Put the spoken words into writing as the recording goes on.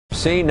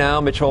Racine now.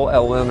 Mitchell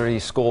Elementary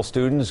School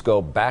students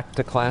go back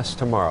to class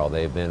tomorrow.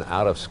 They've been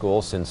out of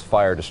school since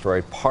fire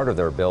destroyed part of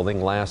their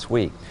building last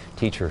week.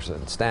 Teachers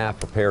and staff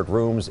prepared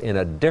rooms in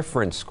a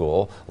different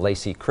school.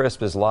 Lacey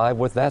Crisp is live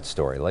with that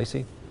story.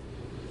 Lacey?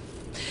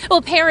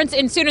 Well, parents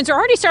and students are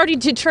already starting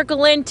to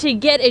trickle in to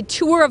get a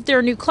tour of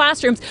their new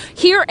classrooms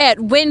here at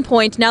Wind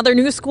Point, now their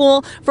new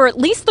school for at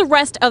least the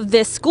rest of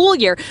this school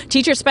year.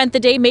 Teachers spent the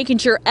day making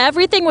sure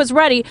everything was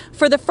ready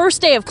for the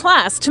first day of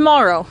class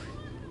tomorrow.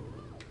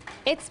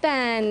 It's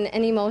been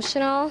an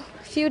emotional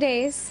few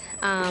days,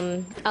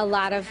 a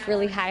lot of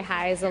really high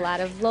highs, a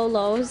lot of low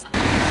lows.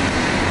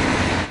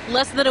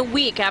 Less than a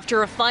week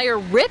after a fire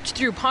ripped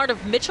through part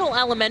of Mitchell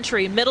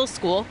Elementary Middle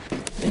School,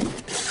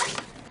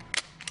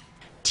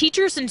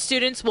 teachers and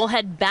students will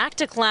head back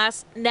to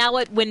class now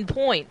at Wind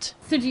Point.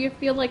 So do you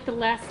feel like the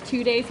last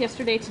 2 days,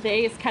 yesterday,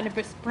 today, is kind of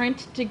a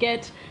sprint to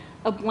get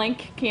a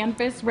blank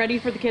canvas ready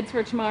for the kids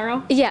for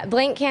tomorrow? Yeah,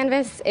 blank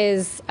canvas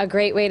is a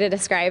great way to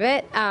describe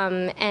it,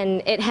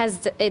 and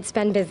it's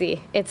been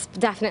busy. It's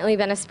definitely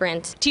been a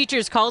sprint.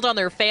 Teachers called on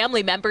their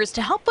family members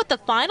to help put the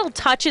final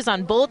touches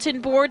on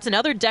bulletin boards and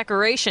other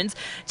decorations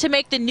to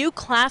make the new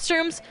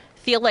classrooms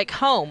feel like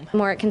home. The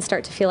more it can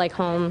start to feel like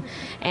home,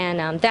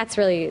 and that's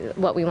really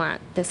what we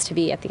want this to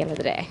be at the end of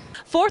the day.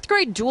 Fourth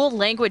grade dual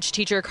language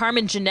teacher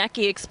Carmen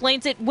Janecky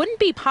explains it wouldn't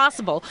be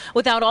possible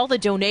without all the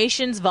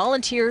donations,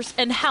 volunteers,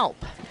 and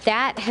help.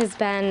 That has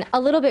been a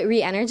little bit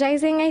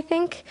re-energizing, I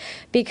think,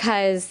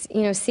 because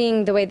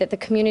seeing the way that the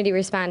community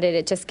responded,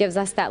 it just gives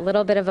us that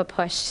little bit of a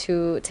push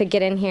to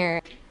get in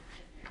here.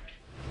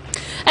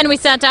 And we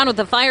sat down with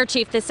the fire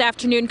chief this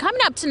afternoon.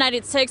 Coming up tonight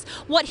at 6,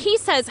 what he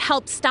says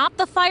helped stop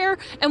the fire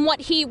and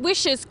what he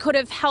wishes could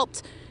have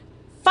helped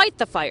fight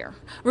the fire.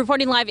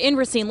 Reporting live in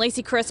Racine,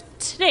 Lacey Crisp,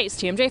 today's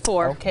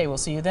TMJ4. Okay, we'll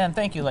see you then.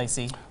 Thank you,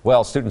 Lacey.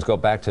 Well, students go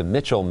back to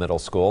Mitchell Middle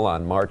School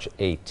on March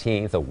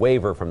 18th. A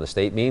waiver from the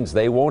state means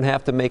they won't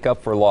have to make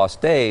up for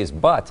lost days,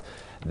 but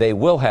they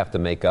will have to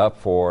make up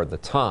for the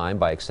time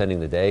by extending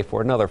the day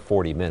for another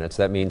 40 minutes.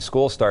 That means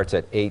school starts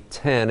at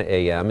 8:10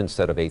 a.m.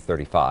 instead of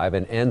 8:35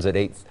 and ends at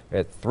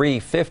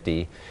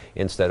 3:50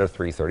 instead of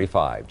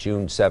 3:35.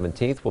 June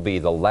 17th will be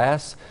the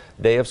last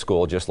day of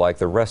school, just like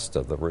the rest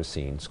of the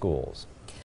Racine schools.